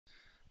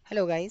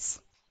Hello guys,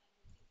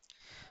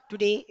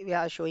 today we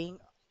are showing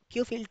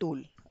Qfil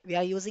Tool. We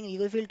are using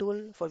Qfil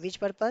Tool for which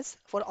purpose?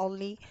 For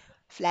only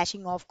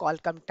flashing of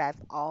Qualcomm type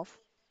of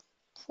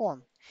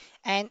phone.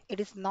 And it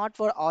is not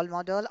for all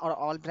model or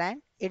all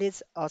brand. It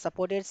is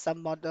supported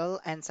some model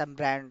and some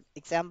brand.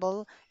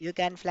 Example, you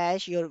can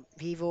flash your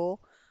Vivo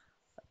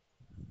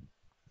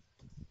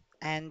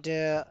and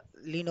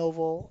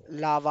Lenovo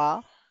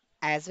Lava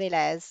as well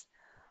as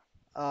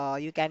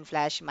you can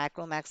flash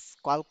Macromax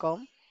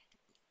Qualcomm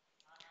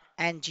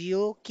and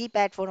Geo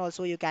keypad phone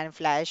also you can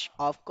flash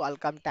of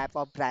Qualcomm type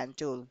of brand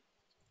tool.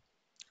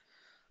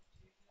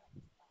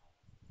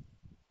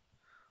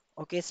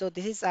 Okay, so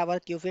this is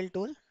our Qfil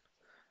tool.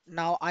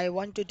 Now I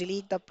want to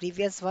delete the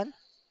previous one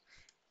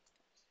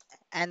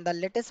and the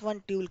latest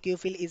one tool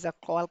Qfil is a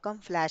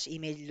Qualcomm Flash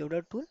Image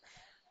Loader tool.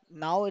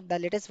 Now the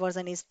latest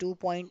version is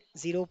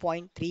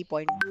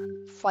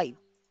 2.0.3.5.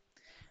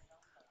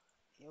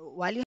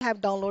 While you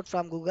have download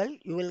from Google,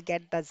 you will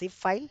get the zip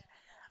file.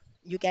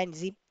 You can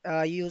use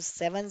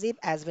 7-zip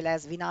as well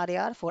as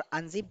WinRAR for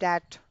unzip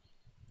that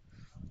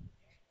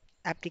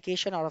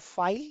application or a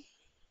file.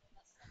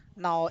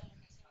 Now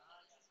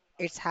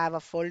it's have a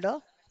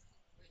folder.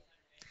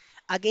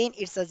 Again,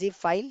 it's a zip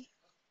file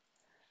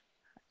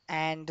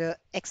and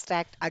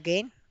extract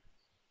again.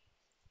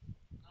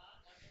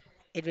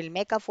 It will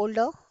make a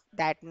folder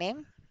that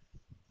name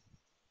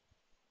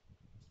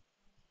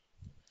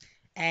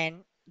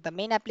and the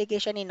main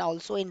application in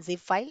also in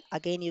zip file.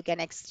 Again, you can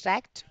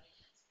extract,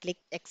 click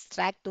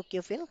extract to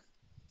Qfil.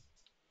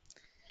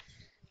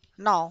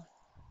 Now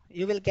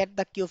you will get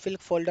the Qfil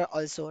folder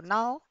also.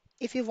 Now,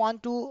 if you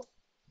want to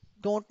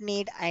don't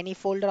need any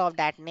folder of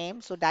that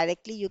name, so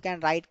directly you can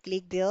right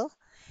click there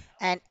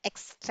and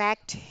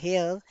extract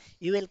here.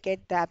 You will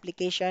get the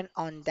application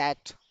on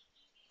that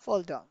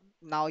folder.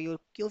 Now your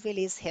Qfil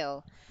is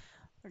here.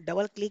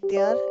 Double click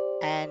there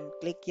and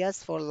click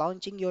yes for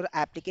launching your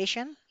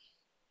application.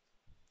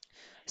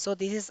 So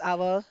this is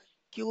our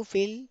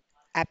Qfil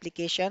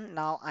application.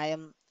 Now I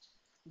am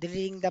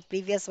deleting the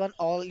previous one,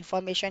 all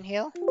information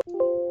here.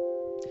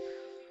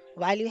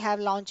 While you have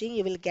launching,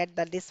 you will get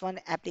the this one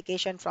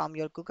application from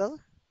your Google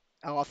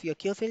of your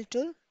Qfil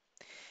tool.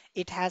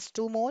 It has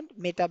two mode,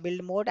 meta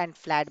build mode and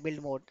flat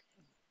build mode.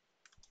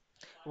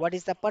 What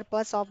is the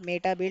purpose of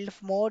meta build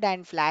mode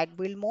and flat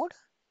build mode?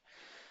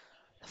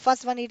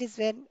 First one, it is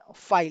when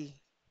file.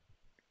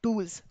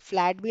 Tools,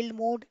 flat build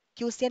mode,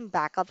 QCN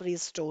backup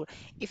restore.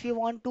 If you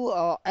want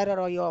to error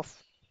or your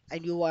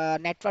and your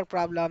network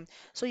problem,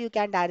 so you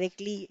can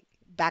directly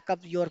backup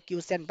your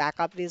QCN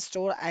backup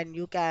restore and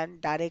you can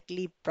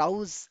directly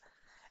browse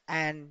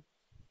and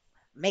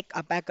make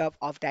a backup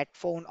of that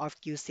phone of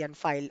QCN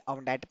file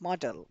on that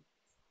model.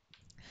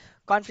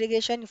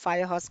 Configuration,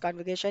 Firehouse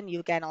configuration,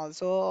 you can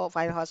also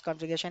Firehouse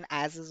configuration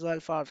as well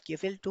for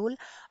Qfil tool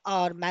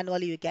or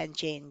manually you can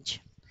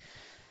change.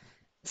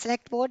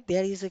 Select port,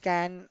 there is you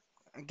can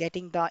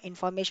getting the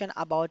information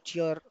about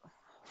your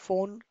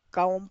phone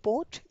COM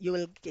port. You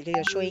will get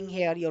showing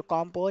here your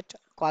COM port,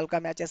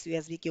 Qualcomm HS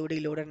USB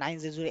QD loader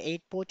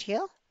 9008 port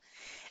here.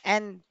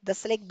 And the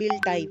select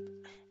build type,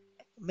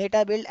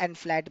 meta build and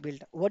flat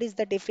build. What is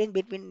the difference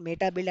between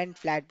meta build and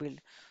flat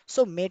build?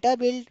 So meta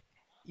build,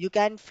 you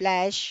can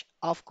flash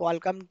of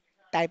Qualcomm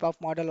type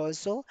of model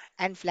also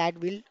and flat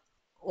build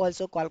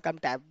also Qualcomm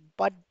type.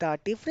 But the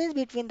difference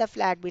between the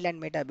flat build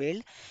and meta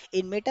build,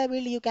 in meta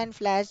build you can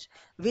flash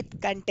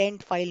with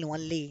content file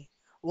only.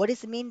 What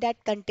is mean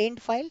that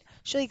content file?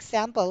 So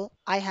example,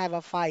 I have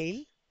a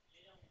file.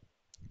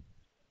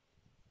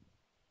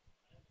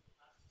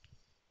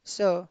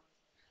 So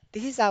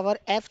this is our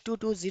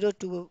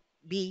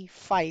F2202B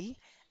file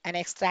and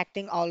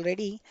extracting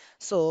already.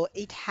 So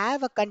it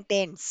have a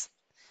contents.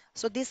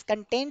 So this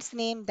contents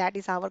name that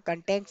is our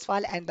contents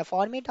file and the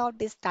format of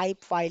this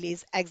type file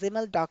is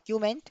XML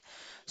document.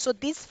 So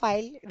this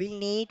file will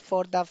need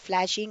for the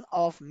flashing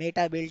of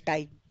meta build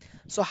type.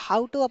 So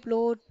how to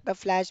upload the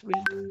flash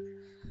build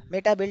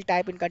meta build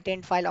type in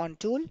content file on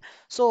tool?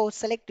 So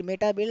select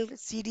meta build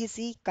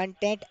CDC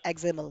content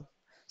XML.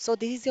 So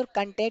this is your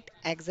content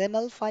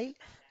XML file.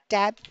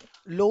 Tab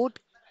load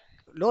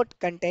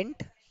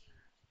content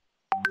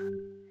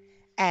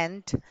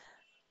and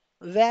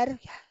where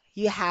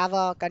you have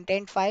a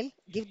content file,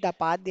 give the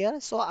path there.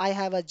 So I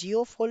have a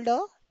geo folder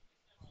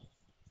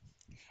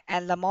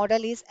and the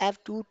model is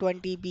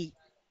F220B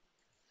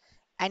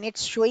and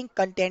it's showing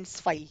contents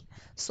file.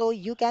 So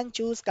you can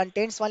choose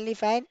contents only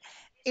file.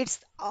 It's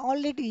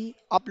already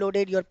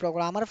uploaded your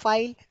programmer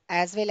file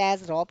as well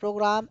as raw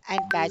program and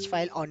patch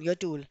file on your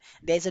tool.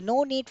 There is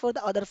no need for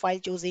the other file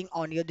choosing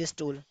on your this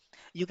tool.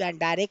 You can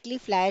directly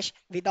flash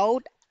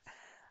without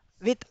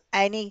with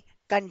any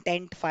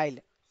content file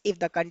if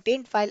the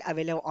content file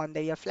available on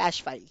the your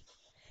flash file.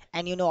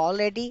 And you know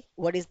already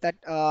what is that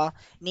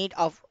need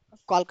of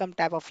Qualcomm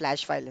type of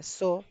flash file.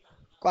 So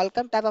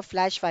Qualcomm type of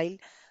flash file,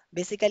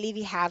 basically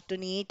we have to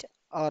need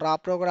a raw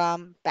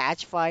program,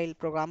 patch file,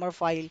 programmer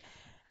file,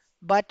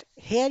 But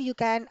here you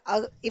can,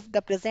 if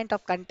the present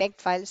of content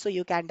file, so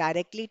you can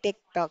directly take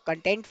the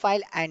content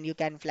file and you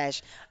can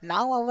flash.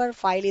 Now our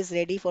file is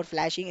ready for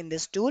flashing in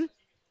this tool.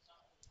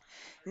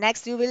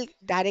 Next, you will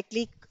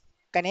directly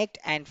connect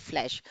and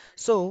flash.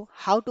 So,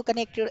 how to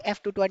connect your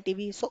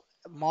F220B? So,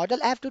 model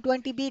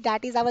F220B,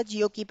 that is our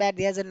geo keypad.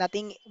 There's a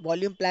nothing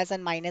volume plus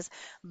and minus,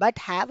 but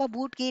have a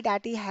boot key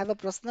that is have a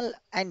personal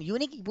and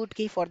unique boot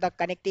key for the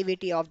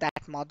connectivity of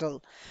that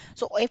model.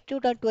 So,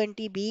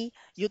 F220B,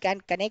 you can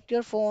connect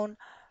your phone,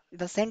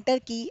 the center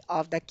key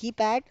of the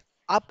keypad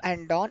up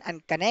and down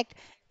and connect.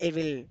 It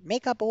will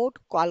make a port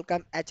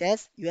Qualcomm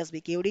HS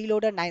USB QD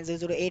loader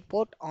 9008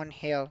 port on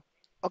here.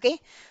 Okay,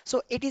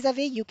 so it is a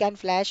way you can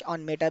flash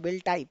on meta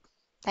build type.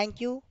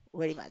 Thank you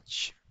very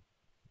much.